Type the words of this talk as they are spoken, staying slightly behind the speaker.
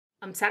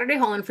Saturday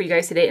hauling for you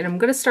guys today, and I'm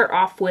going to start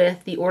off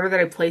with the order that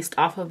I placed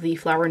off of the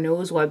Flower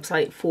Nose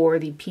website for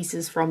the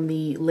pieces from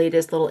the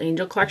latest Little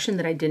Angel collection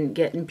that I didn't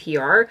get in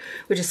PR,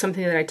 which is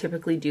something that I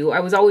typically do. I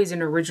was always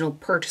an original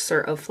purchaser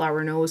of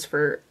Flower Nose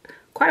for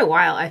quite a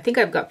while. I think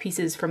I've got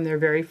pieces from their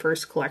very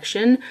first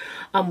collection,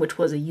 which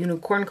was a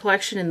unicorn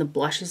collection, and the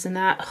blushes in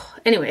that.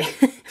 Anyway,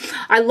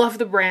 I love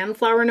the brand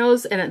Flower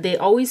Nose, and they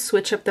always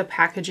switch up the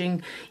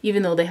packaging.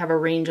 Even though they have a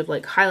range of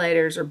like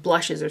highlighters or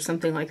blushes or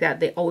something like that,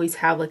 they always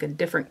have like a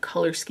different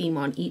color scheme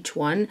on each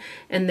one,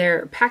 and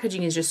their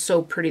packaging is just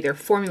so pretty. Their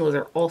formulas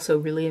are also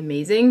really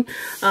amazing.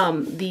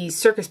 The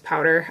circus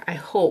powder, I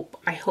hope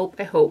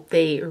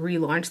they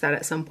relaunch that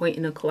at some point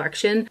in a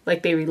collection,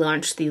 like they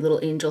relaunched the Little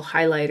Angel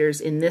highlighters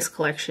in this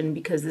collection,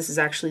 because this is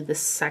actually the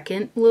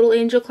second Little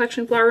Angel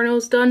collection Flower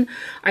Nose done.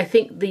 I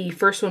think the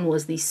first one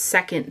was the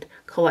second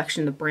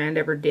collection the brand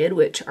ever did,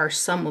 which are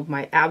some of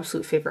my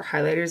absolute favorite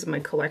highlighters in my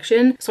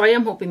collection. So I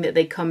am hoping that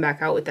they come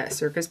back out with that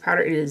circus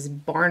powder. It is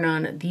bar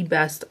none the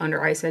best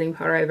under eye setting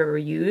powder I've ever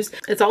used.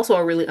 It's also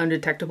a really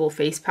undetectable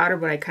face powder,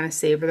 but I kind of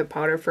savor the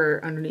powder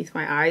for underneath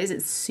my eyes.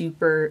 It's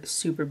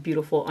super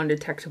beautiful,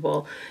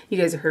 undetectable. You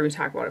guys have heard me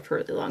talk about it for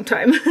a really long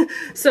time.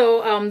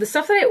 So the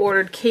stuff that I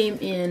ordered came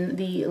in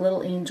the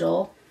Little Angel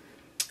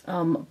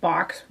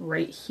box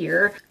right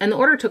here, and the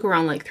order took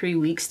around like 3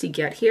 weeks to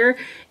get here.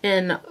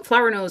 And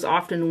Flower Nose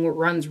often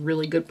runs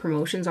really good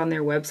promotions on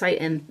their website,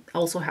 and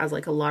also has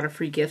like a lot of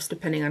free gifts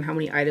depending on how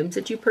many items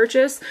that you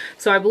purchase.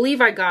 So I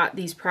believe I got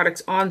these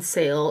products on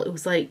sale. It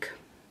was like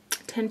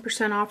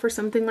 10% off or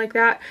something like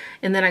that,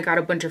 and then I got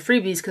a bunch of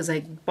freebies because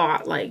I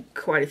bought like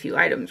quite a few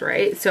items,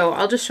 right? So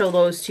I'll just show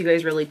those to you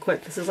guys really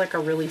quick. This is like a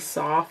really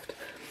soft,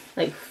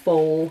 like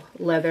faux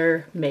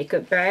leather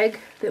makeup bag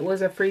that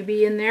was a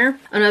freebie in there.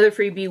 Another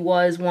freebie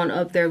was one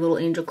of their Little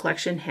Angel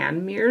collection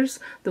hand mirrors.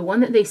 The one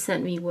that they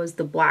sent me was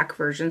the black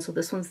version, so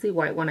this one's the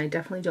white one. I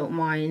definitely don't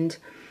mind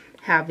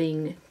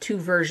having two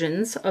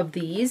versions of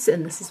these,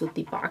 and this is what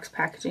the box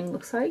packaging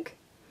looks like.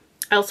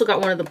 I also got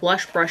one of the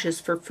blush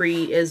brushes for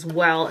free as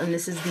well, and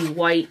this is the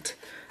white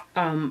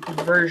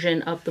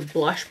version of the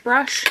blush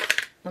brush.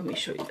 Let me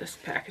show you this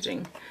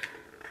packaging.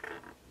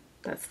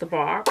 That's the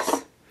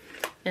box.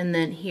 And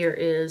then here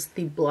is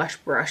the blush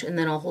brush, and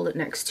then I'll hold it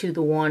next to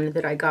the one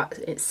that I got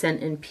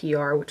sent in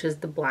PR, which is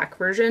the black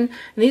version.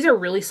 And these are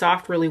really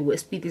soft, really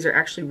wispy. These are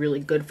actually really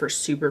good for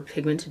super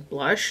pigmented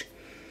blush,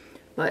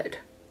 but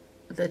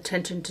the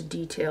attention to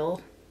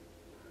detail,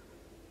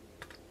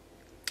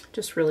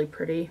 just really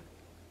pretty.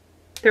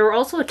 There were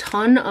also a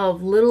ton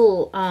of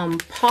little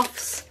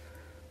puffs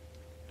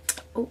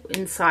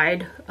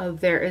inside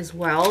of there as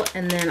well.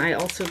 And then I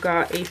also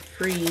got a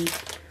free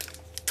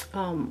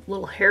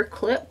little hair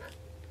clip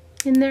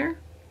in there.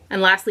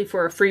 And lastly,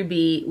 for a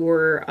freebie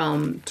were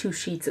 2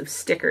 sheets of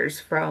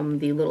stickers from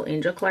the Little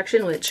Angel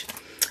collection, which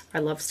I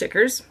love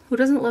stickers. Who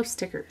doesn't love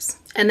stickers?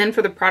 And then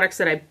for the products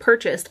that I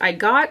purchased, I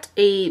got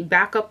a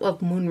backup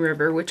of Moon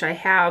River, which I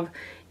have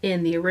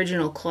in the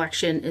original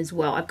collection as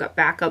well. I've got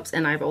backups,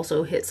 and I've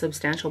also hit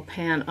substantial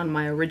pan on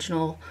my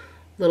original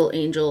Little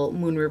Angel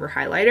Moon River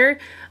highlighter.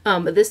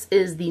 But this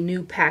is the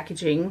new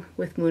packaging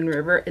with Moon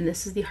River, and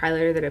this is the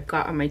highlighter that I've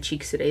got on my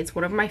cheeks today. It's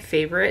one of my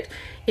favorite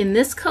in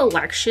this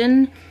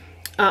collection.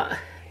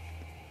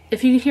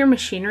 If you can hear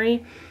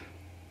machinery,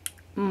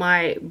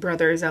 my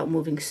brother is out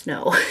moving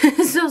snow.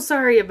 So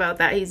sorry about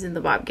that. He's in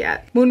the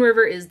Bobcat. Moon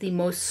River is the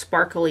most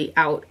sparkly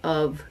out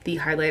of the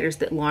highlighters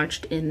that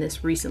launched in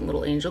this recent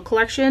Little Angel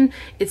collection.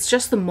 It's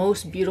just the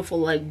most beautiful,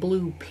 like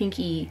blue,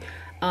 pinky,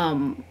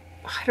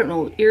 I don't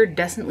know,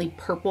 iridescently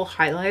purple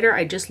highlighter.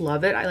 I just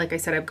love it. Like I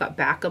said, I've got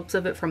backups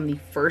of it from the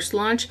first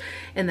launch,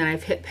 and then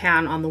I've hit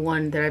pan on the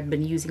one that I've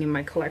been using in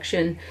my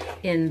collection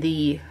in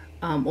the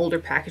older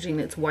packaging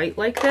that's white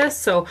like this.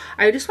 So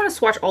I just want to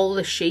swatch all of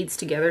the shades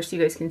together so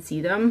you guys can see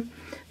them.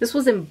 This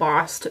was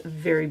embossed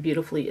very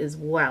beautifully as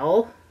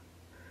well,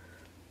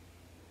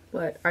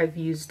 but I've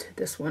used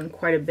this one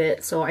quite a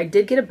bit. So I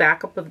did get a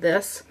backup of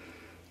this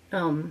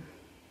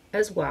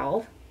as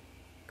well.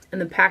 And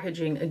the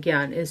packaging,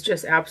 again, is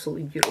just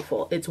absolutely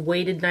beautiful. It's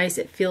weighted nice.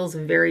 It feels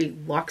very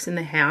luxe in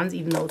the hands,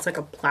 even though it's like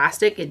a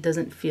plastic. It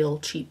doesn't feel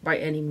cheap by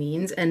any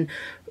means. And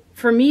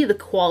for me, the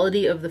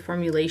quality of the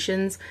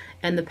formulations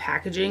and the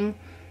packaging,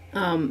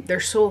 they're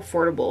so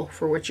affordable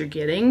for what you're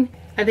getting.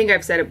 I think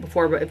I've said it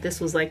before, but if this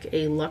was like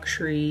a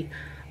luxury,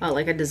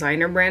 like a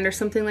designer brand or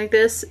something like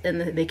this,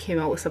 and they came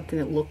out with something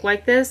that looked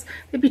like this,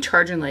 they'd be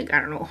charging like, I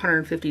don't know,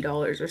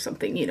 $150 or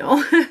something, you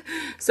know?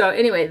 So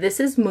anyway, this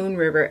is Moon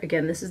River.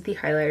 Again, this is the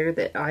highlighter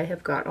that I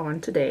have got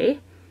on today.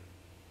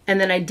 And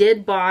then I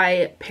did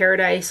buy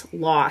Paradise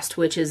Lost,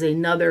 which is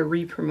another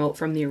re-promote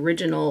from the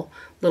original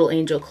Little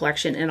Angel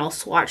collection, and I'll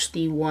swatch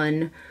the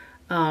one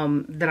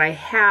that I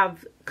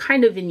have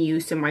kind of in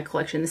use in my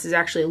collection. This is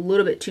actually a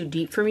little bit too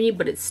deep for me,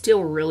 but it's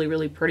still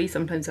really pretty.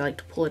 Sometimes I like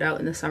to pull it out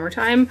in the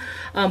summertime.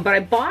 But I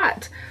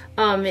bought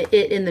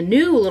it in the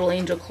new Little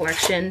Angel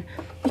collection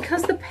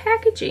because the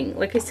packaging,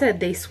 like I said,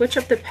 they switch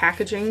up the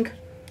packaging.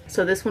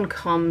 So this one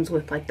comes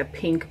with like the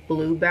pink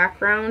blue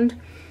background,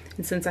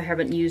 And since I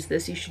haven't used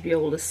this, you should be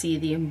able to see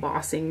the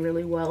embossing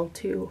really well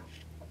too.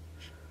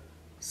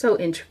 So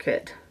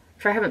intricate.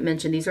 If I haven't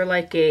mentioned, these are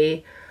like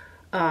a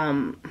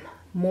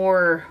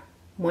more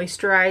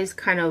moisturized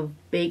kind of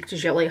baked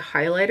jelly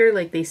highlighter.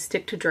 Like they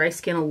stick to dry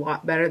skin a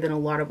lot better than a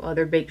lot of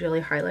other baked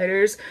jelly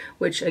highlighters,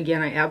 which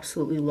again I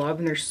absolutely love,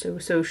 and they're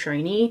so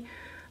shiny.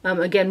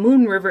 Again,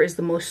 Moon River is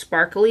the most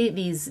sparkly.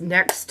 These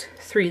next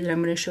three that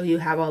I'm going to show you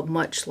have a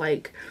much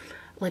like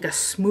a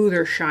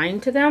smoother shine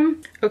to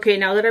them. Okay,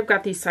 now that I've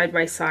got these side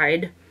by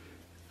side,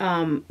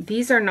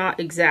 these are not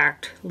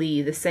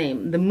exactly the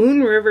same. The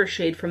Moon River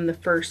shade from the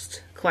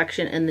first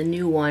collection and the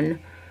new one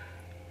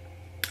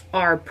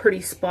are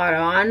pretty spot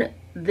on.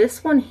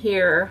 This one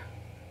here,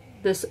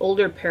 this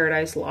older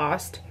Paradise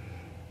Lost,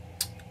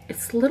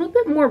 it's a little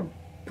bit more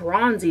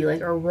bronzy,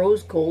 like a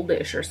rose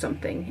goldish or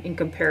something in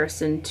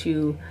comparison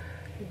to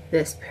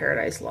this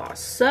Paradise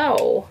Lost.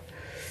 So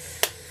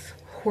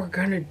we're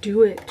gonna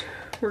do it.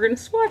 We're gonna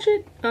swatch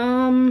it.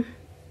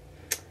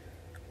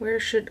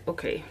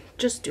 Okay,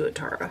 just do it,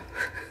 Tara.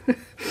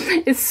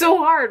 It's so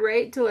hard,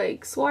 right, to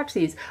like swatch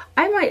these.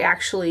 I might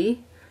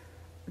actually,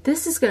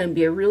 this is gonna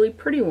be a really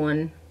pretty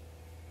one.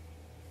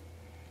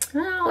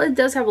 Well, it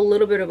does have a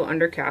little bit of an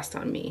undercast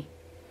on me.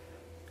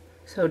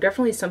 So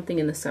definitely something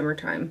in the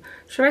summertime.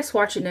 Should I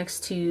swatch it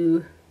next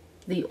to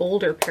the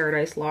older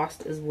Paradise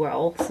Lost as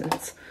well,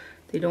 since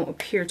they don't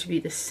appear to be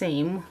the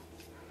same?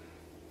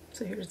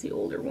 So here's the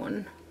older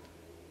one.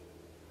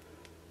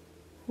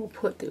 We'll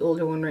put the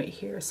older one right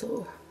here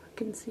so I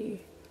can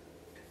see.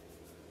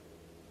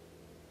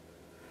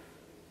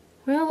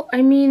 Well,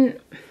 I mean,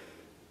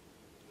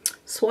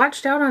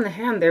 swatched out on the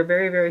hand, they're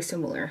very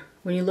similar.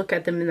 When you look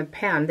at them in the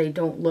pan, they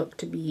don't look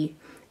to be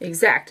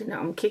exact. And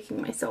now I'm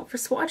kicking myself for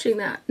swatching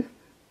that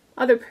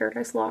other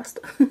Paradise Lost.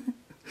 And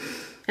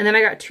then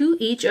I got two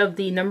each of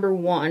the number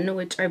 1,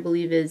 which I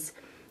believe is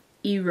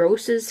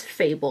Erose's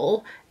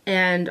Fable.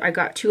 And I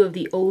got two of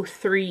the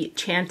 03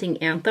 Chanting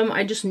Anthem.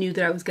 I just knew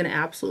that I was going to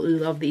absolutely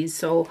love these,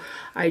 so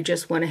I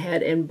just went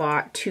ahead and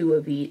bought 2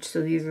 of each.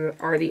 So these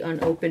are the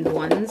unopened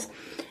ones.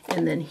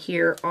 And then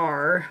here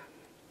are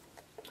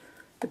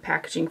the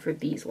packaging for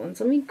these ones.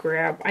 Let me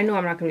grab, I know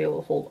I'm not going to be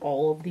able to hold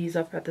all of these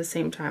up at the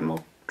same time.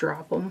 I'll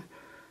drop them.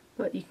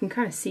 But you can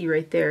kind of see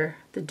right there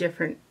the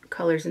different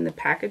colors in the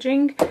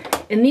packaging.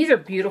 And these are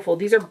beautiful.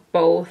 These are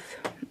both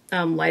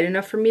light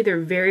enough for me. They're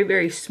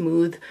very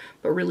smooth,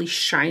 but really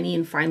shiny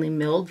and finely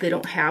milled. They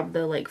don't have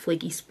the like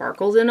flaky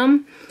sparkles in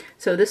them.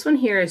 So this one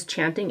here is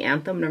Chanting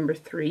Anthem number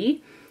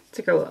 3. It's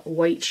like a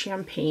white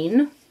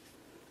champagne.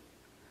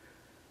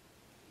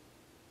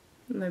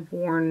 And I've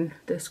worn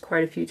this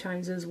quite a few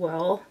times as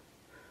well.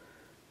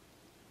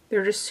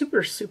 They're just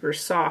super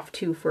soft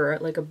too for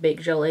like a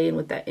baked gelée and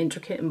with that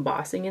intricate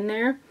embossing in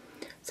there.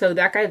 So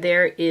that guy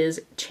there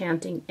is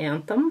Chanting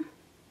Anthem.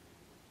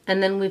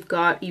 And then we've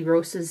got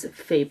Erose's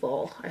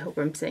Fable. I hope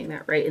I'm saying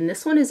that right. And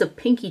this one is a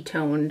pinky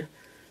toned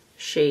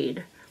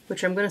shade,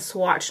 which I'm going to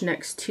swatch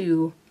next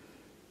to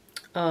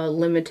a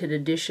limited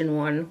edition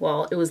one.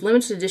 Well, it was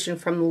limited edition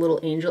from the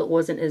Little Angel. It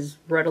wasn't as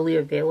readily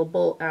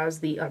available as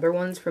the other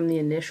ones from the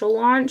initial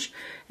launch.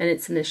 And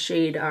it's in the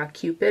shade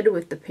Cupid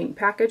with the pink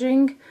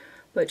packaging.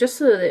 But just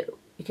so that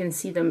you can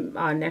see them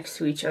next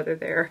to each other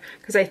there,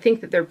 because I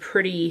think that they're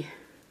pretty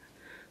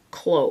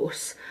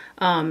close.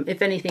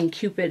 If anything,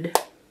 Cupid's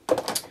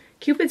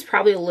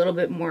probably a little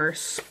bit more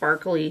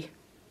sparkly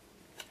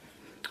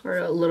or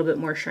a little bit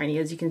more shiny,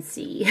 as you can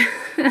see.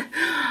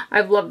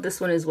 I've loved this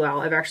one as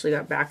well. I've actually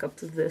got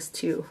backups of this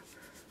too,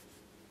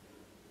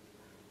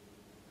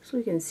 so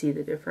we can see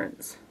the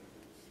difference.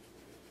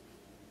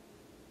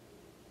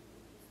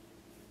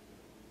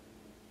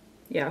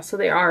 Yeah, so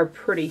they are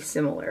pretty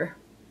similar.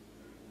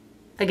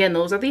 Again,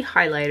 those are the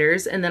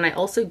highlighters, and then I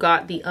also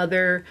got the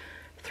other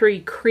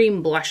 3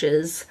 cream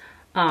blushes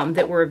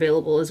that were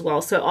available as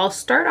well. So I'll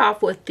start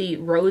off with the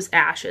Rose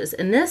Ashes,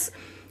 and this,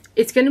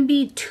 it's going to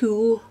be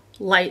too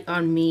light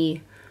on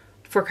me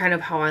for kind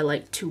of how I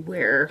like to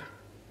wear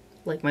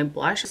like my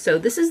blush. So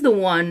this is the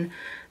one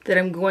that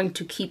I'm going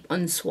to keep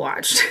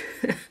unswatched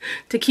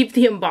to keep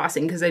the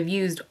embossing, because I've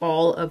used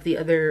all of the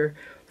other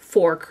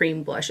 4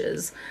 cream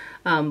blushes,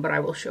 but I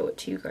will show it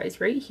to you guys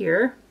right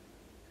here.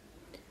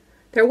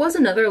 There was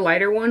another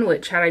lighter one,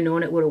 which had I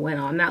known it would have went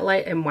on that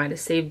light, I might have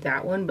saved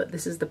that one, but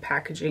this is the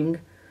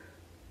packaging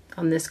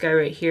on this guy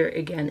right here,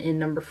 again in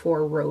number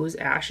 4, Rose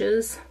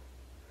Ashes.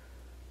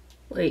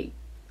 Like,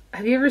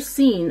 have you ever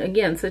seen,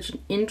 again, such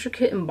an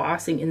intricate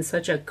embossing in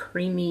such a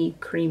creamy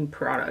cream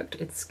product?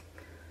 It's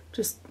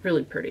just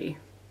really pretty.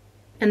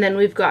 And then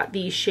we've got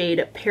the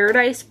shade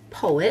Paradise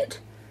Poet,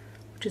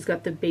 which has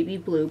got the baby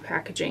blue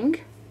packaging.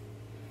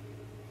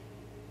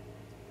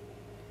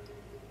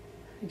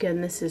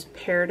 Again, this is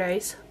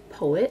Paradise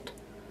Poet.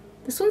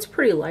 This one's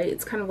pretty light.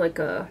 It's kind of like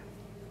a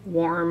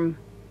warm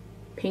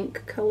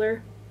pink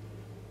color.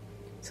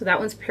 So that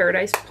one's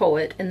Paradise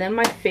Poet. And then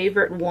my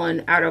favorite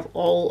one out of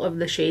all of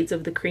the shades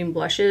of the cream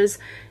blushes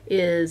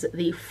is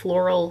the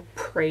Floral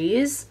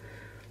Praise,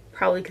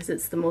 probably because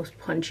it's the most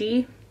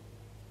punchy.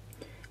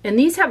 And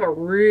these have a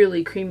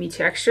really creamy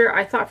texture.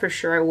 I thought for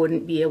sure I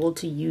wouldn't be able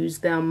to use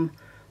them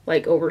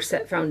like over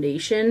set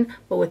foundation,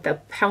 but with the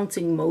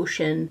pouncing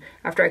motion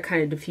after I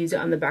kind of diffuse it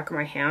on the back of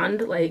my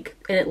hand, like,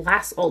 and it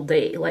lasts all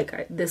day.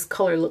 Like this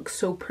color looks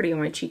so pretty on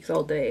my cheeks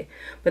all day,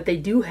 but they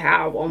do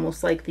have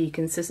almost like the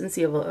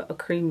consistency of a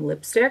cream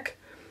lipstick.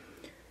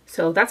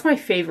 So that's my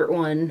favorite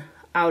one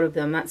out of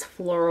them. That's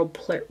Floral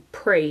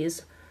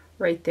Praise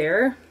right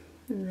there.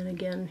 And then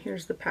again,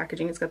 here's the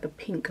packaging. It's got the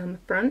pink on the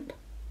front.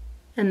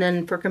 And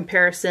then for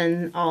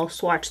comparison, I'll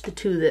swatch the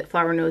two that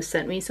Flower Nose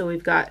sent me. So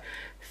we've got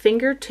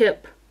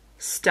Fingertip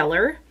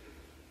Stellar.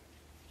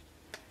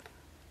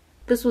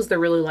 This was the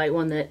really light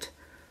one that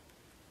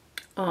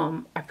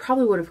I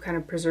probably would have kind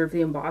of preserved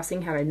the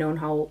embossing had I known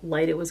how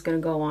light it was going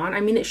to go on.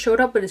 I mean, it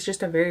showed up, but it's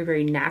just a very,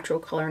 very natural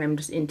color, and I'm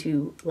just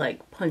into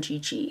like punchy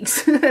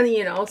cheeks,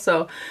 you know?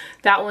 So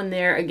that one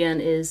there again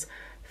is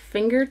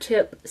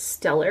Fingertip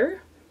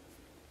Stellar.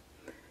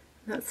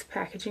 That's the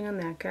packaging on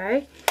that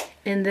guy.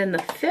 And then the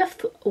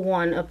fifth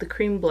one of the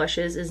cream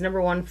blushes is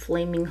number 1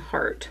 Flaming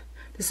Heart.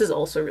 This is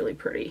also really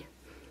pretty.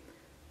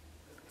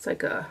 It's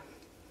like a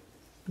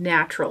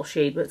natural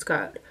shade, but it's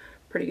got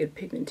pretty good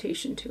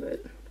pigmentation to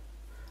it.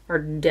 Or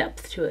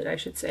depth to it, I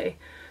should say.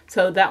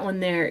 So that one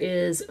there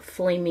is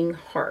Flaming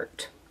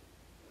Heart.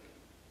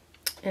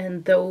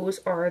 And those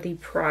are the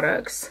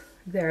products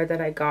there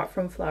that I got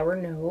from Flower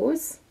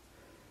Nose.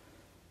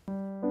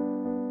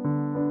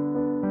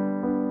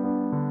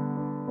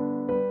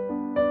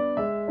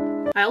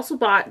 I also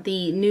bought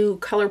the new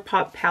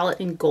Colourpop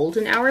palette in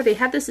Golden Hour. They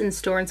had this in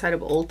store inside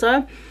of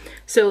Ulta.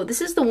 So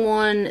this is the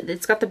one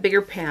that's got the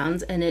bigger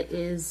pans, and it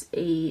is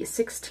a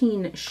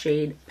 16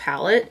 shade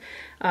palette.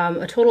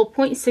 A total of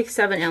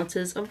 0.67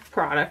 ounces of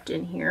product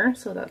in here.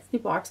 So that's the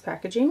box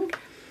packaging.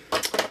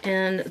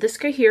 And this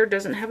guy here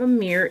doesn't have a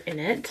mirror in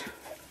it.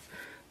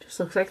 Just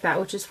looks like that,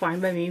 which is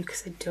fine by me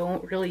because I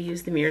don't really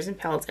use the mirrors in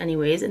palettes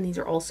anyways, and these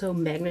are also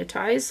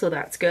magnetized, so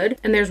that's good.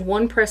 And there's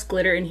one pressed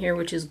glitter in here,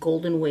 which is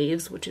Golden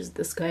Waves, which is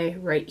this guy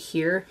right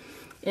here.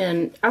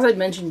 And as I'd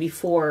mentioned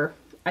before,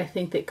 I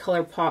think that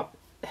Colourpop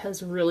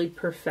has really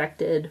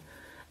perfected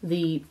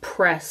the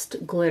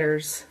pressed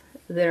glitters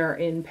that are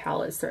in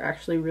palettes. They're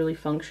actually really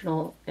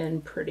functional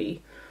and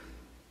pretty.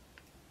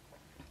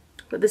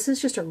 But this is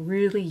just a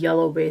really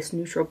yellow-based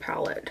neutral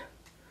palette.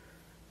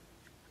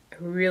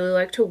 I really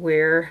like to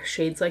wear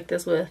shades like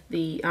this with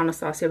the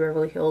Anastasia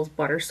Beverly Hills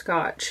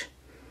Butterscotch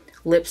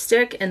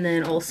lipstick, and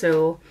then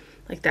also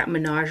like that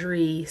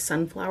Menagerie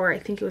Sunflower, I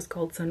think it was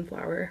called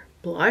Sunflower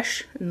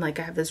blush, and like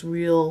I have this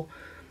real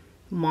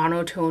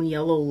monotone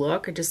yellow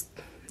look.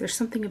 There's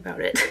something about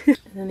it. And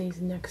then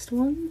these next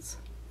ones.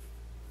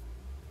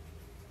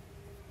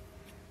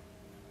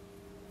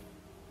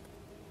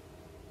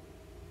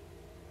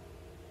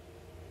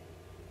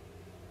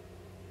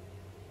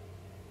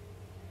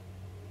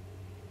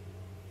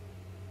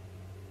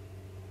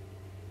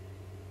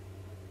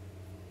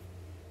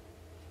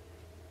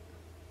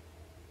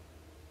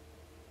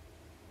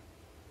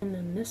 And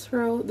then this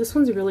row, this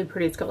one's really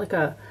pretty. It's got like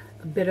a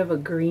bit of a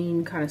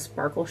green kind of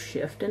sparkle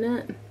shift in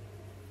it.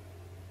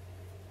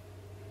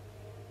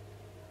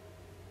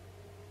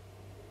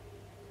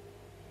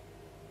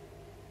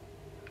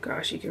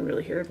 Gosh, you can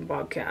really hear the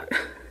bobcat.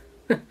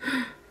 It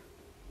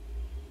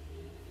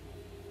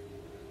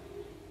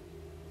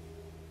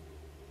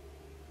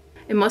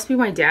must be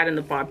my dad in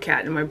the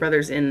bobcat and my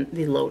brother's in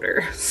the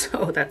loader.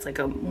 So that's like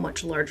a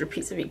much larger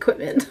piece of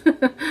equipment.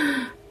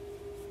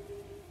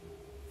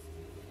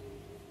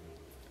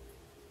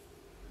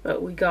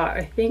 But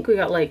I think we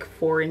got like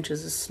 4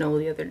 inches of snow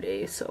the other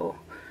day, so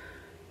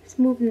it's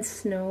moving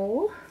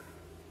snow.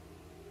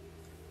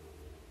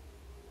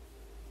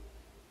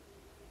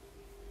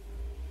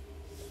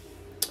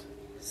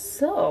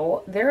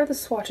 So there are the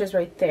swatches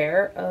right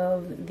there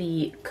of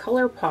the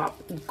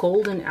Colourpop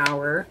Golden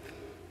Hour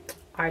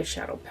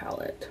eyeshadow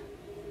palette.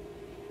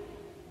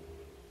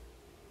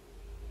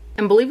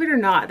 And believe it or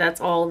not,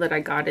 that's all that I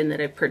got in that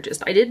I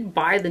purchased. I did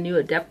buy the new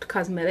Adept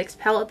Cosmetics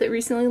palette that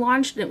recently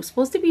launched, and it was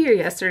supposed to be here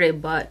yesterday,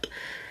 but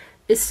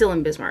it's still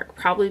in Bismarck.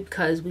 Probably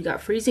because we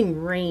got freezing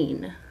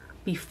rain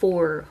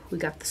before we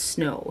got the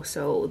snow,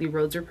 so the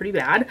roads are pretty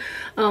bad.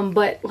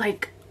 But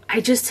like, I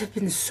just have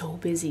been so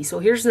busy. So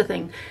here's the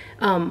thing.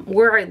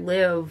 Where I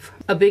live,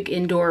 a big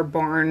indoor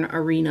barn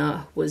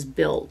arena was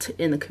built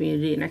in the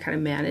community, and I kind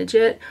of manage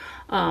it.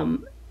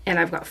 And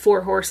I've got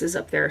 4 horses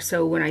up there.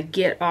 So when I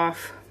get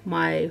off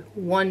my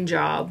one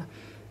job,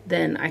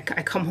 then I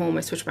come home,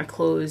 I switch my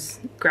clothes,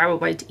 grab a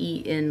bite to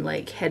eat, and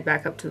like head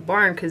back up to the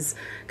barn because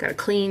gotta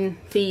clean,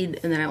 feed,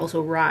 and then I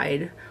also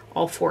ride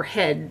all 4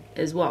 head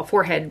as well.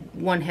 4 head,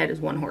 1 head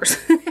is 1 horse.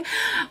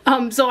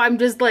 So I'm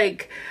just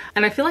like,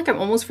 and I feel like I'm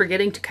almost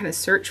forgetting to kind of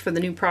search for the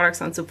new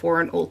products on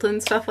Sephora and Ulta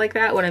and stuff like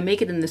that. When I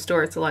make it in the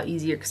store, it's a lot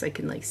easier because I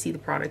can like see the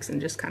products and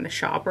just kind of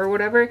shop or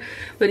whatever.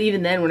 But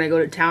even then, when I go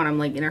to town, I'm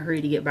like in a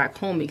hurry to get back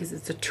home because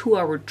it's a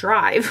 2-hour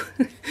drive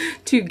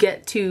to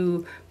get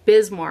to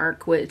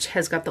Bismarck, which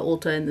has got the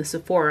Ulta and the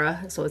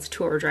Sephora, so it's a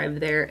 2-hour drive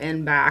there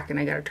and back, and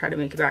I gotta try to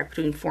make it back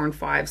between 4 and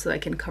 5 so that I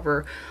can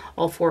cover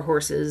all 4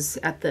 horses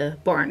at the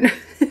barn.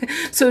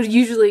 So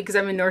usually, because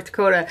I'm in North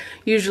Dakota,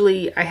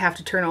 usually I have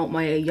to turn out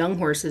my young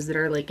horses that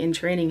are like in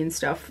training and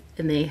stuff,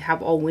 and they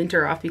have all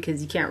winter off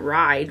because you can't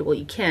ride. Well,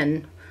 you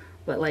can,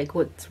 but like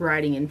what's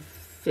riding in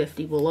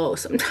 50 below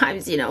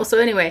sometimes, you know? So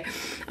anyway,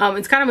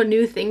 it's kind of a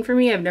new thing for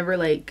me. I've never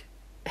like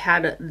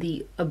had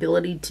the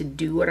ability to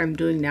do what I'm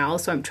doing now,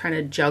 so I'm trying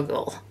to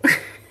juggle.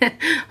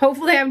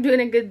 Hopefully I'm doing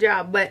a good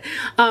job. But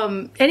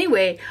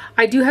anyway,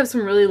 I do have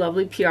some really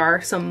lovely PR,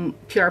 some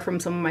PR from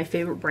some of my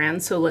favorite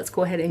brands, so let's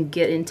go ahead and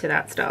get into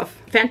that stuff.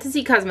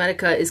 Fantasy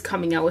Cosmetica is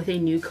coming out with a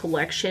new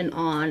collection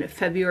on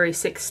February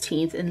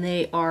 16th, and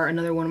they are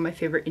another one of my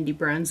favorite indie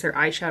brands. Their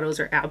eyeshadows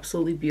are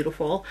absolutely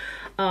beautiful,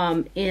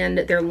 and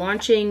they're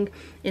launching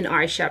an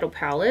eyeshadow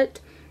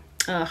palette,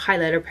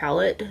 highlighter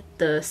palette,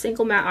 the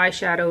single matte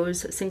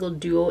eyeshadows, single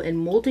duo and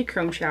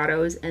multi-chrome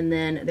shadows, and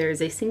then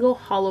there's a single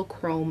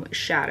holochrome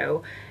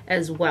shadow,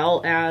 as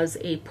well as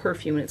a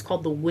perfume, and it's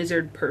called the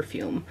Wizard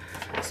perfume.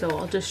 So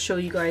I'll just show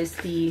you guys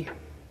the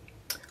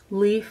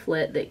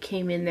leaflet that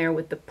came in there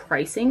with the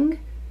pricing.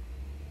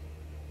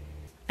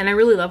 And I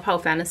really love how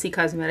Fantasy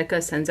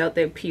Cosmetica sends out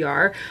their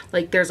PR.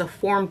 Like, there's a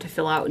form to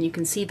fill out and you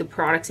can see the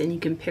products and you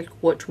can pick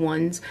which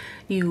ones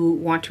you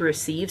want to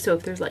receive. So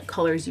if there's like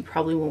colors you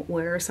probably won't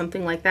wear or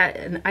something like that.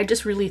 And I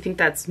just really think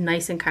that's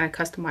nice and kind of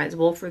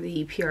customizable for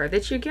the PR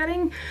that you're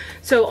getting.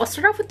 So I'll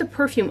start off with the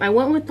perfume. I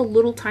went with the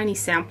little tiny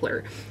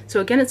sampler. So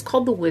again, it's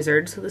called the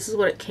Wizard. So this is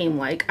what it came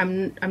like.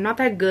 I'm not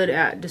that good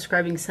at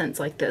describing scents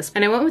like this.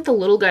 And I went with the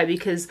little guy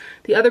because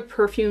the other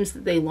perfumes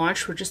that they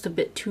launched were just a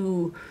bit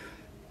too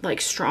like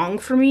strong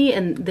for me,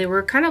 and they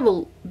were kind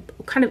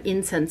of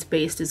incense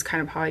based is kind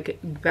of how I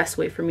get the best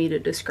way for me to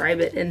describe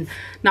it. And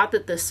not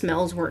that the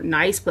smells weren't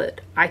nice,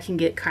 but I can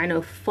get kind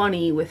of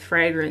funny with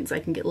fragrance. I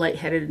can get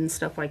lightheaded and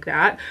stuff like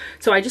that.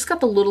 So I just got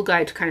the little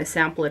guy to kind of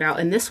sample it out,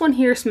 and this one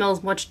here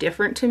smells much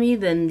different to me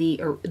than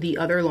the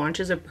other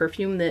launches of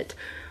perfume that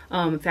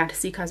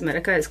Fantasy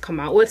Cosmetica has come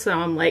out with. So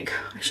I'm like,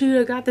 I should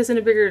have got this in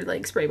a bigger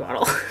like spray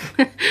bottle.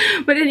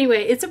 But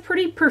anyway, it's a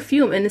pretty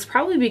perfume, and it's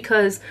probably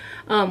because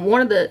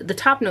one of the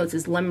top notes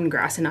is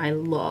lemongrass, and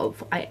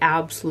I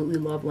absolutely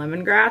love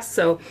lemongrass.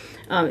 So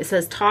it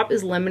says top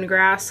is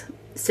lemongrass,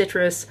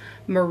 citrus,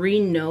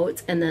 marine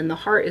notes, and then the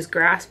heart is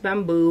grass,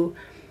 bamboo,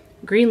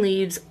 green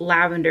leaves,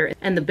 lavender,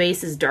 and the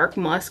base is dark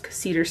musk,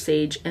 cedar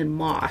sage, and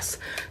moss.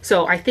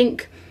 So I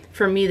think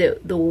for me,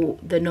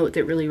 the note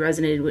that really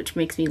resonated, which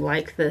makes me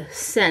like the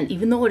scent,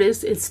 even though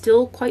it's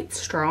still quite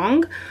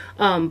strong,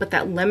 but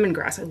that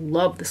lemongrass, I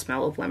love the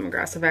smell of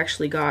lemongrass. I've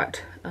actually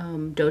got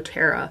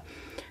doTERRA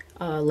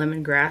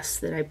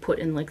lemongrass that I put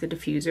in like the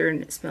diffuser,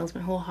 and it smells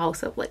my whole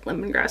house up like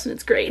lemongrass, and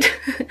it's great.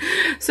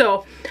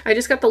 So I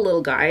just got the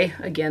little guy.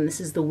 Again, this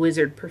is the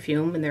Wizard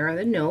perfume, and there are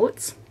the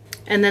notes.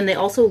 And then they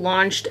also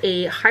launched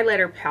a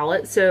highlighter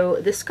palette. So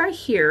this guy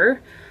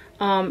here,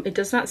 it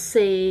doesn't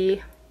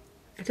say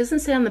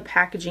on the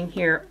packaging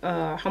here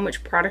how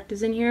much product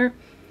is in here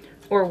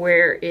or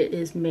where it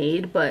is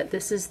made, but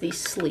this is the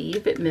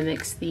sleeve. It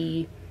mimics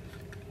the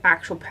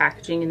actual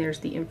packaging, and there's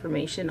the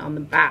information on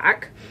the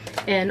back.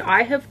 And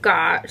I have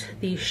got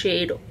the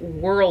shade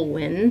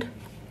Whirlwind.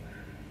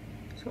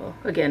 So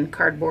again,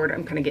 cardboard.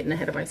 I'm kind of getting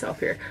ahead of myself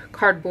here.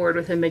 Cardboard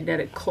with a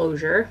magnetic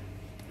closure.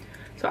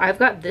 So I've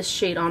got this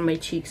shade on my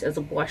cheeks as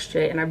a blush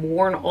today, and I've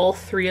worn all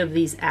 3 of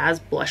these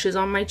as blushes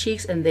on my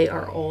cheeks, and they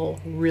are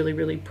all really,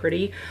 really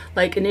pretty.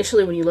 Like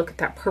initially when you look at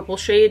that purple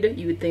shade,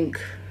 you would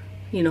think,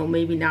 you know,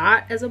 maybe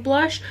not as a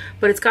blush,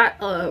 but it's got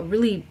a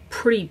really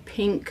pretty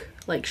pink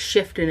like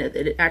shift in it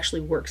that it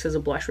actually works as a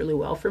blush really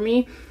well for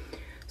me.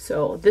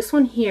 So this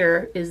one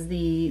here is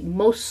the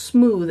most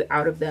smooth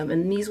out of them,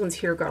 and these ones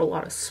here got a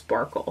lot of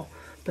sparkle,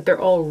 but they're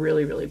all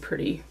really, really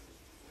pretty.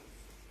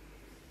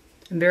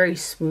 And very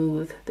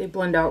smooth. They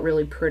blend out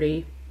really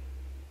pretty.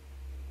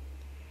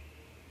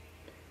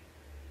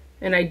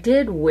 And I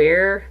did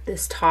wear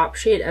this top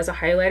shade as a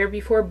highlighter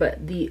before,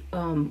 but the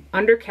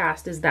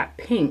undercast is that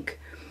pink.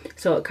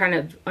 So it kind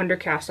of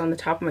undercast on the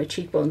top of my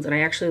cheekbones, and I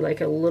actually like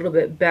it a little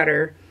bit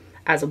better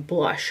as a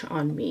blush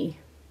on me.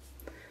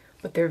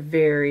 But they're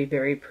very,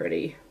 very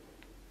pretty.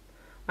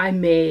 I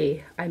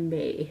may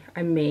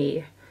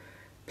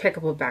pick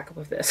up a backup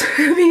of this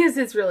because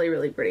it's really,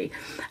 really pretty.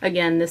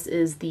 Again, this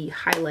is the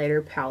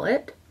highlighter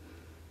palette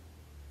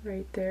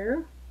right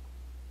there.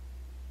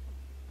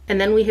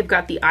 And then we have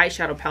got the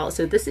eyeshadow palette.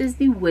 So this is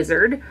the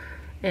Wizard,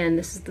 and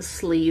this is the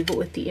sleeve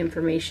with the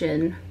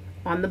information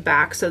on the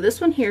back. So this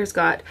one here has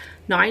got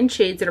 9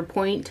 shades that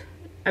are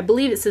I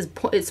believe it says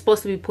it's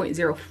supposed to be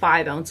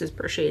 0.05 ounces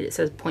per shade. It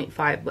says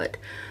 0.5, but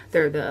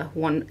they're the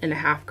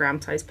 1.5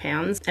 gram size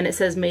pans. And it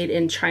says made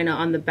in China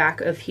on the back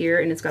of here,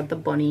 and it's got the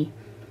bunny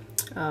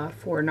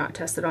for not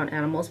tested on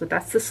animals. But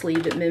that's the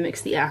sleeve. It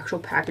mimics the actual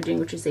packaging,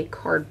 which is a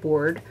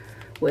cardboard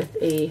with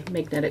a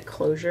magnetic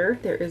closure.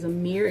 There is a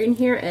mirror in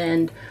here,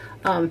 and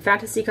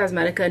Fantasy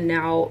Cosmetica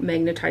now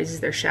magnetizes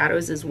their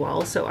shadows as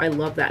well, so I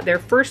love that. Their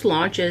first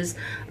launches,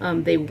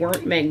 they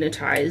weren't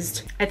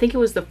magnetized. I think it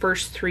was the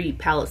first 3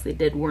 palettes they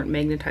did weren't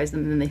magnetized,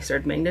 and then they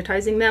started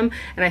magnetizing them.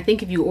 And I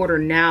think if you order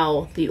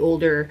now, the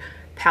older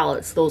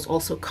palettes, those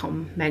also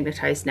come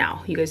magnetized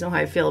now. You guys know how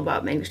I feel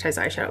about magnetized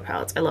eyeshadow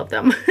palettes. I love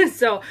them.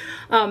 So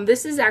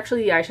this is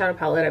actually the eyeshadow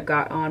palette I've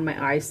got on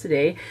my eyes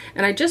today,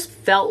 and I just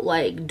felt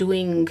like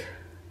doing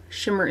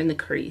shimmer in the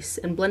crease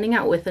and blending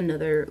out with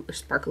another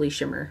sparkly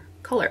shimmer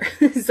color.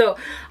 So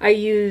I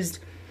used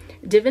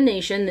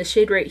Divination, this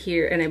shade right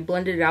here, and I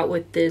blended it out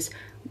with this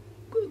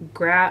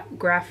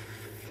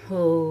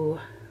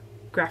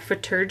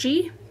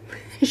Graphiturgy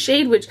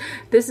shade, which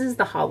this is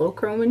the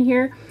holochrome in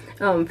here.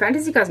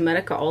 Fantasy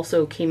Cosmetica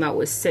also came out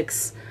with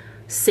 6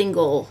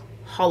 single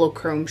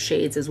holochrome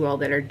shades as well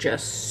that are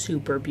just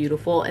super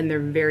beautiful, and they're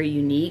very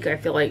unique. I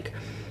feel like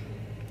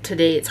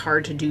today it's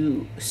hard to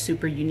do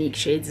super unique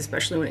shades,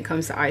 especially when it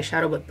comes to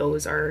eyeshadow, but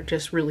those are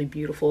just really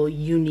beautiful,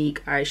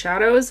 unique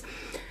eyeshadows.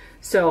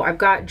 So I've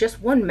got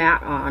just one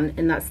matte on,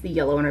 and that's the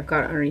yellow, and I've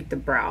got it underneath the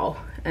brow.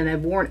 And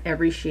I've worn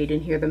every shade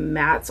in here. The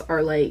mattes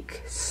are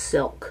like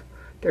silk.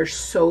 They're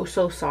so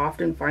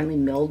soft and finely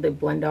milled. They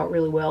blend out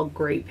really well.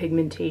 Great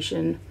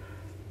pigmentation.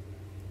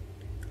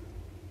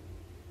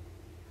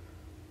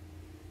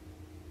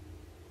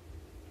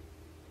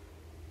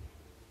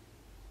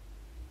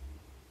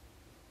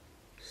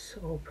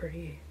 So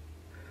pretty.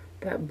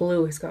 That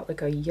blue has got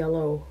like a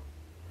yellow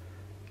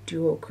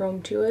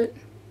duochrome to it.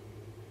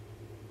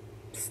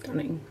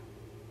 Stunning.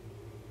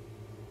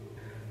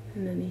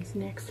 And then these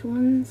next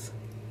ones.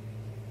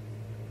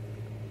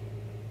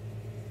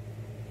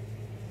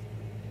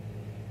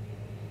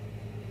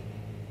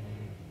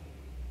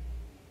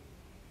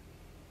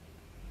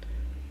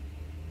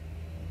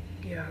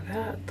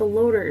 Yeah, the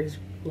loader is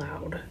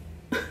loud.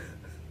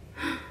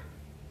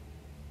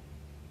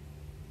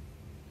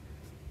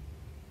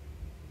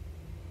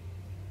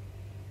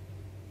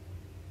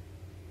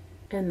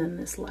 And then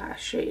this last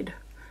shade.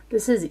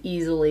 This is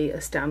easily a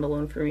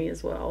standalone for me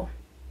as well.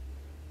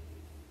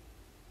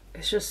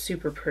 It's just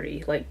super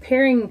pretty. Like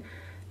pairing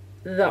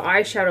the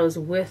eyeshadows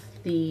with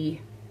the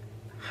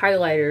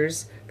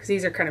highlighters, because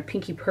these are kind of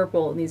pinky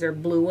purple and these are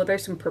blue. Well,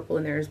 there's some purple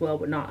in there as well,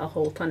 but not a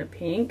whole ton of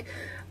pink.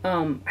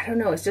 I don't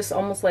know, it's just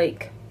almost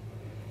like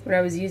when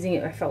I was using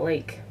it, I felt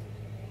like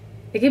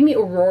it gave me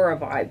Aurora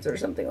vibes or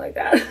something like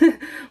that.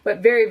 But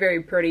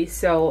very pretty.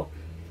 So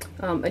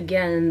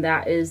again,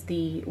 that is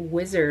the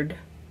Wizard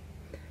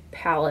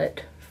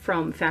palette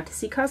from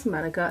Fantasy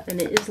Cosmetica,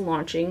 and it is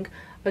launching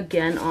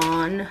again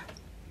on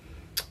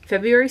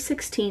February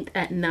 16th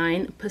at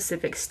 9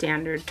 Pacific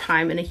Standard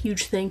Time. And a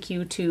huge thank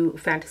you to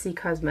Fantasy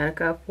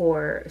Cosmetica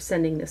for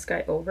sending this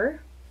guy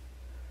over.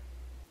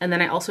 And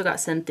then I also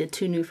got sent the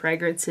 2 new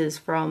fragrances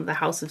from the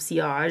House of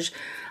Sillage,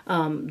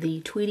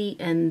 the Tweety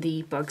and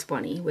the Bugs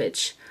Bunny,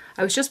 which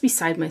I was just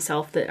beside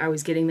myself that I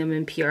was getting them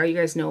in PR. You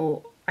guys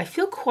know I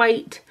feel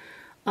quite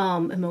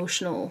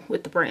emotional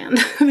with the brand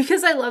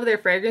because I love their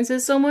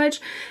fragrances so much,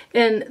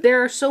 and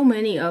there are so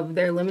many of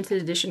their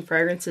limited edition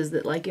fragrances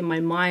that, like, in my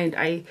mind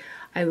I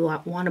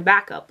want a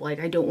backup. Like,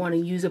 I don't want to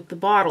use up the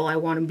bottle. I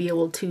want to be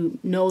able to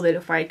know that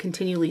if I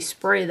continually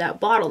spray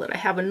that bottle that I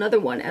have another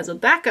one as a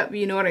backup,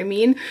 you know what I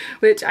mean?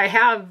 Which I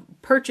have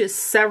purchased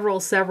several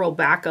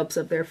backups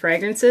of their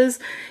fragrances,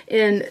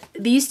 and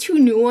these 2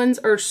 new ones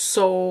are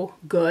so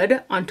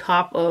good on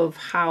top of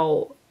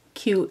how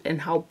cute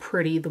and how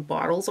pretty the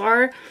bottles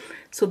are.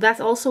 So that's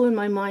also in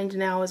my mind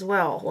now as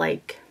well.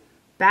 Like,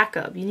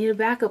 backup. You need a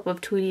backup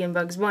of Tweety and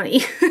Bugs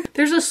Bunny.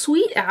 There's a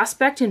sweet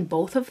aspect in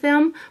both of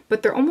them,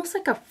 but they're almost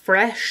like a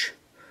fresh,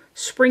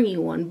 springy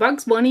one.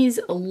 Bugs Bunny's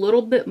a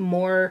little bit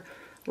more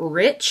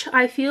rich,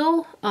 I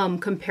feel,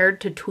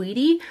 compared to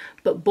Tweety,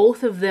 but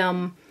both of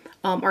them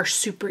are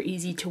super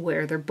easy to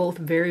wear. They're both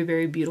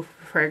very beautiful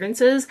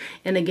fragrances,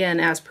 and again,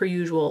 as per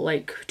usual,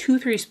 like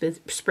 2-3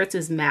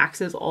 spritzes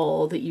max is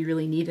all that you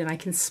really need, and I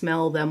can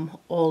smell them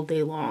all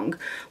day long.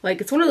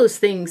 Like, it's one of those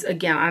things,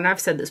 again, and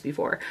I've said this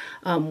before,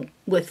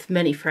 with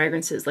many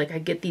fragrances, like I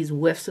get these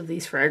whiffs of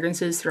these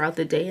fragrances throughout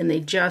the day, and they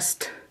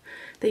just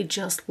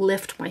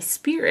lift my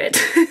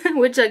spirit.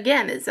 Which,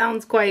 again, it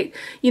sounds quite,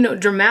 you know,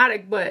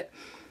 dramatic, but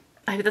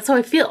that's how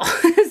I feel.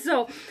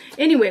 So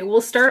anyway,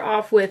 we'll start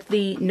off with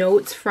the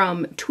notes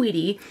from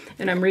Tweety,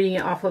 and I'm reading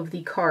it off of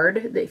the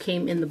card that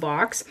came in the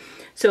box.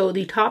 So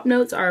the top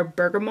notes are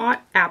bergamot,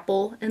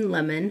 apple, and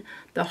lemon.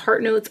 The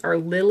heart notes are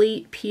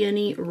lily,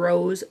 peony,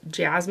 rose,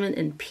 jasmine,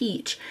 and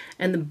peach.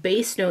 And the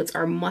base notes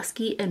are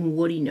musky and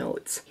woody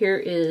notes. Here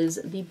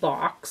is the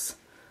box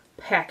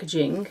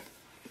packaging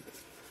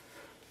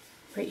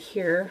right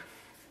here.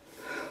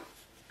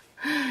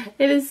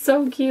 It is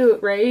so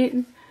cute, right?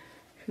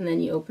 And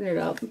then you open it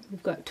up,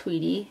 we've got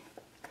Tweety,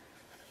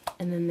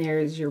 and then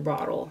there's your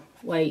bottle.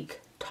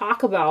 Like,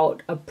 talk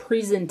about a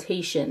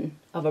presentation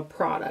of a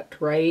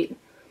product, right?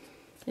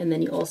 And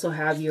then you also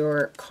have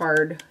your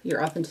card,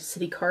 your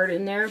authenticity card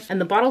in there. And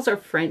the bottles are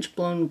French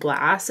blown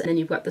glass, and then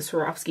you've got the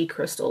Swarovski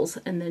crystals,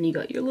 and then you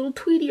got your little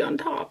Tweety on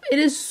top. It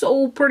is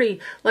so pretty.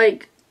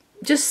 Like,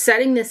 just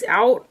setting this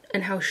out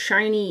and how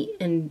shiny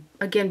and,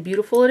 again,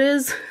 beautiful it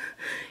is.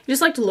 You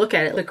just like to look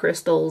at it. The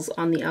crystals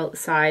on the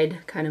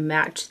outside kind of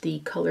match the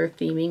color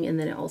theming, and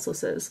then it also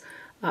says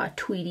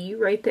Tweety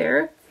right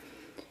there.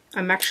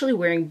 I'm actually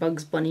wearing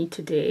Bugs Bunny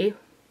today.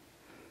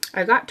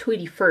 I got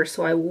Tweety first,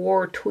 so I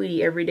wore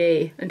Tweety every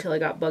day until I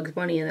got Bugs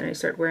Bunny, and then I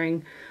started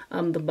wearing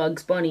the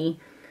Bugs Bunny.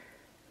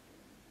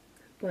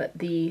 But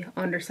the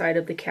underside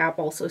of the cap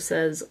also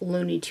says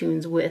Looney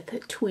Tunes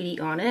with Tweety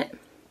on it.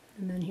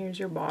 And then here's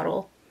your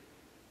bottle.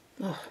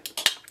 Oh,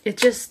 it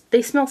just,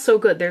 they smell so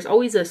good. There's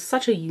always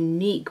such a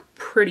unique,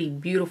 pretty,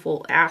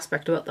 beautiful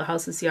aspect about the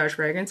House of Sillage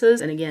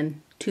fragrances. And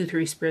again, 2-3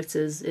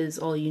 spritzes is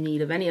all you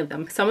need of any of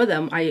them. Some of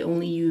them I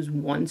only use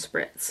 1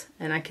 spritz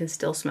and I can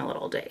still smell it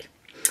all day.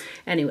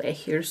 Anyway,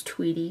 here's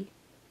Tweety.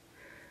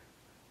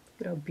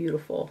 Look at how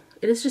beautiful.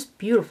 It is just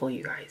beautiful,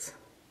 you guys.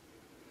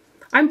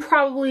 I'm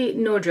probably,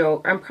 no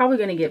joke, I'm probably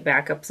going to get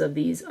backups of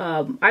these.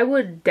 I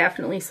would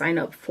definitely sign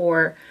up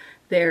for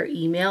their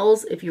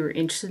emails if you were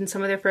interested in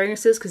some of their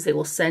fragrances, because they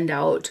will send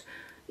out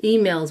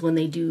emails when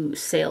they do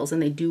sales,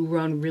 and they do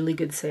run really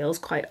good sales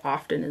quite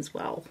often as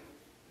well.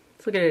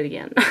 Let's look at it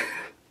again.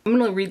 I'm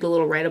going to read the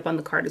little write-up on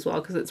the card as well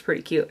because it's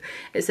pretty cute.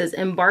 It says,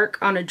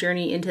 embark on a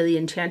journey into the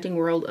enchanting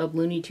world of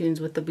Looney Tunes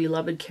with the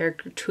beloved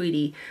character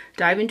Tweety.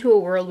 Dive into a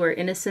world where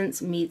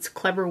innocence meets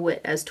clever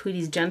wit as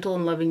Tweety's gentle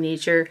and loving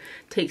nature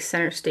takes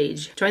center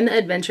stage. Join the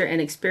adventure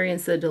and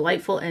experience the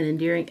delightful and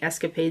endearing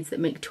escapades that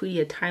make Tweety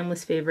a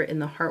timeless favorite in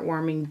the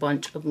heartwarming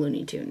bunch of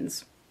Looney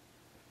Tunes.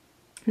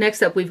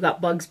 Next up, we've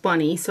got Bugs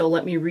Bunny, so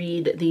let me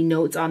read the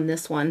notes on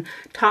this one.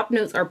 Top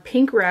notes are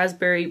pink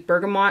raspberry,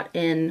 bergamot,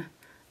 and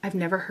I've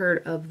never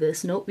heard of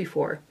this note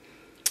before.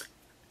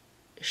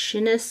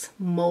 Shinnis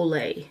mole,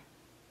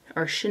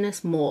 or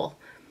Shinnis mole.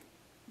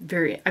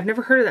 I've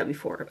never heard of that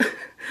before.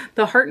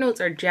 The heart notes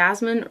are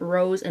jasmine,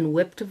 rose, and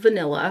whipped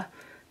vanilla.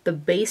 The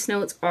base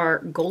notes are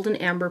golden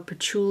amber,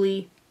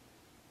 patchouli,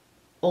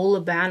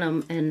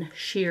 olibanum, and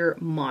sheer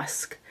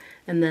musk.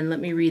 And then let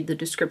me read the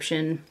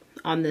description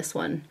on this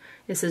one.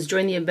 It says,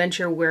 join the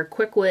adventure where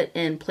quick wit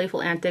and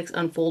playful antics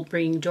unfold,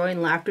 bringing joy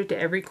and laughter to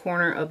every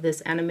corner of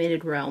this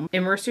animated realm.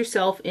 Immerse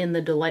yourself in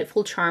the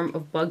delightful charm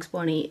of Bugs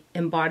Bunny,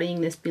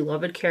 embodying this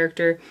beloved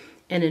character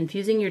and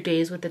infusing your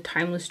days with the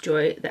timeless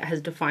joy that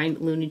has defined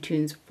Looney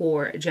Tunes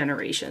for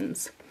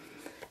generations.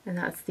 And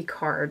that's the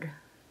card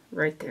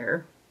right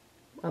there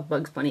of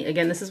Bugs Bunny.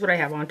 Again, this is what I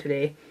have on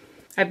today.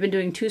 I've been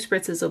doing 2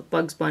 spritzes of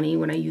Bugs Bunny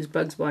when I use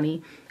Bugs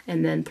Bunny,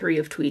 and then 3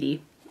 of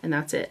Tweety. And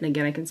that's it. And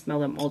again, I can smell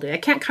them all day. I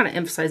can't kind of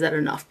emphasize that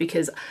enough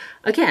because,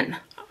 again,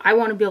 I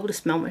want to be able to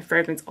smell my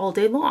fragrance all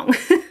day long.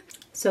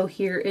 So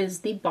here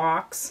is the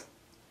box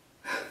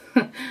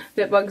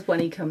that Bugs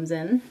Bunny comes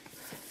in.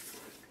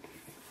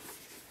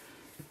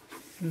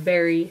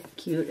 Very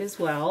cute as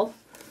well.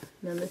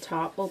 And then the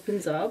top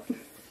opens up.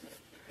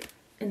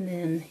 And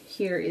then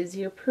here is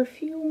your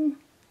perfume.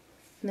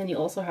 And then you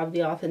also have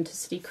the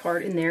authenticity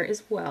card in there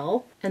as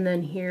well. And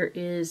then here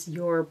is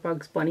your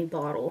Bugs Bunny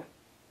bottle.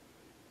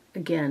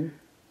 Again,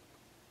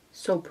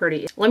 so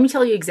pretty. Let me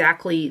tell you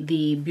exactly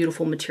the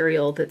beautiful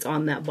material that's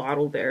on that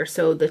bottle there.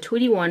 So the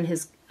Tweety one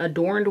is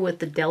adorned with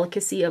the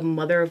delicacy of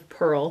mother of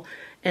pearl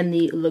and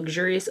the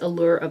luxurious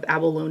allure of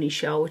abalone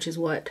shell, which is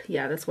what,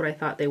 yeah, that's what I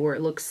thought they were.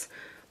 It looks,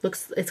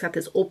 it's got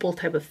this opal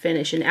type of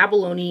finish. And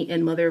abalone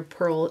and mother of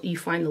pearl you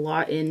find a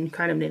lot in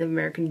kind of Native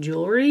American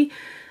jewelry.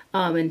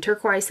 And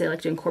turquoise, they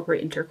like to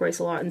incorporate in turquoise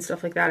a lot and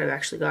stuff like that. I've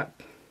actually got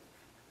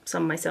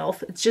some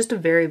myself. It's just a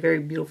very, very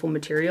beautiful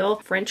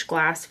material. French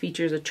glass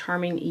features a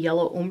charming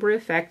yellow ombre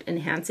effect,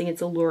 enhancing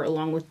its allure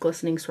along with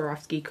glistening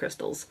Swarovski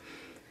crystals.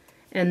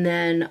 And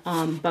then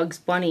Bugs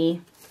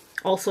Bunny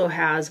also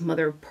has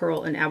mother of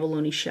pearl and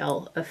abalone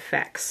shell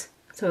effects.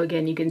 So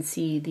again, you can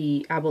see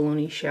the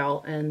abalone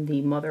shell and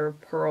the mother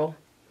of pearl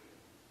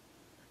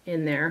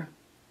in there.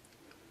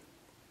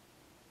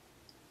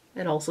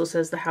 It also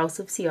says the House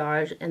of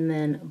Sillage and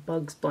then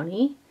Bugs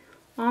Bunny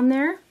on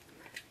there.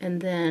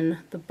 And then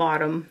the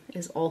bottom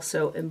is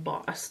also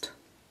embossed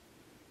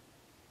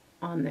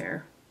on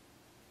there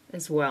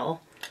as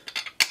well.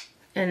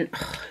 And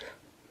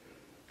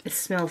it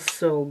smells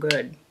so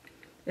good.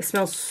 It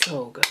smells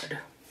so good.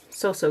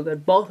 So, so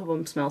good. Both of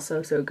them smell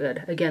so, so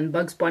good. Again,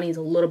 Bugs Bunny is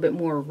a little bit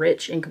more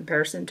rich in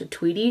comparison to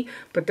Tweety,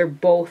 but they're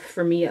both,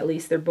 for me at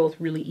least, they're both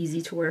really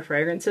easy to wear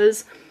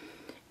fragrances.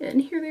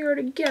 And here they are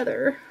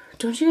together.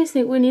 Don't you guys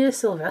think we need a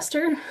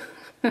Sylvester?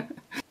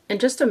 And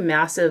just a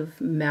massive,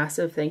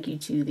 massive thank you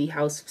to the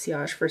House of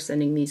Sillage for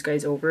sending these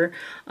guys over.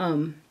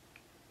 I'm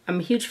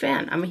a huge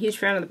fan. I'm a huge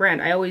fan of the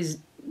brand. I always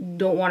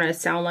don't want to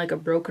sound like a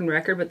broken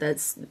record, but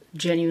that's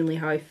genuinely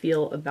how I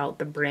feel about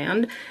the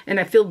brand. And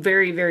I feel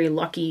very, very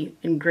lucky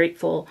and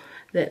grateful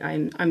that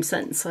I'm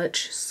sent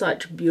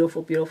such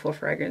beautiful, beautiful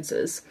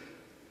fragrances.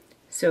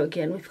 So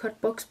again, we've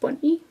got Bugs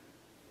Bunny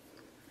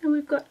and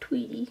we've got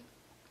Tweety.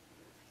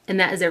 And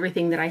that is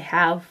everything that I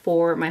have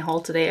for my haul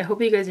today. I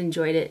hope you guys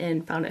enjoyed it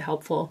and found it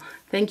helpful.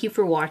 Thank you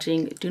for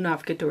watching. Do not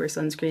forget to wear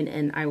sunscreen,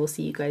 and I will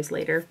see you guys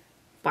later.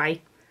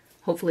 Bye.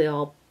 Hopefully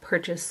I'll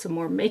purchase some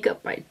more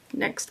makeup by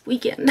next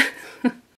weekend.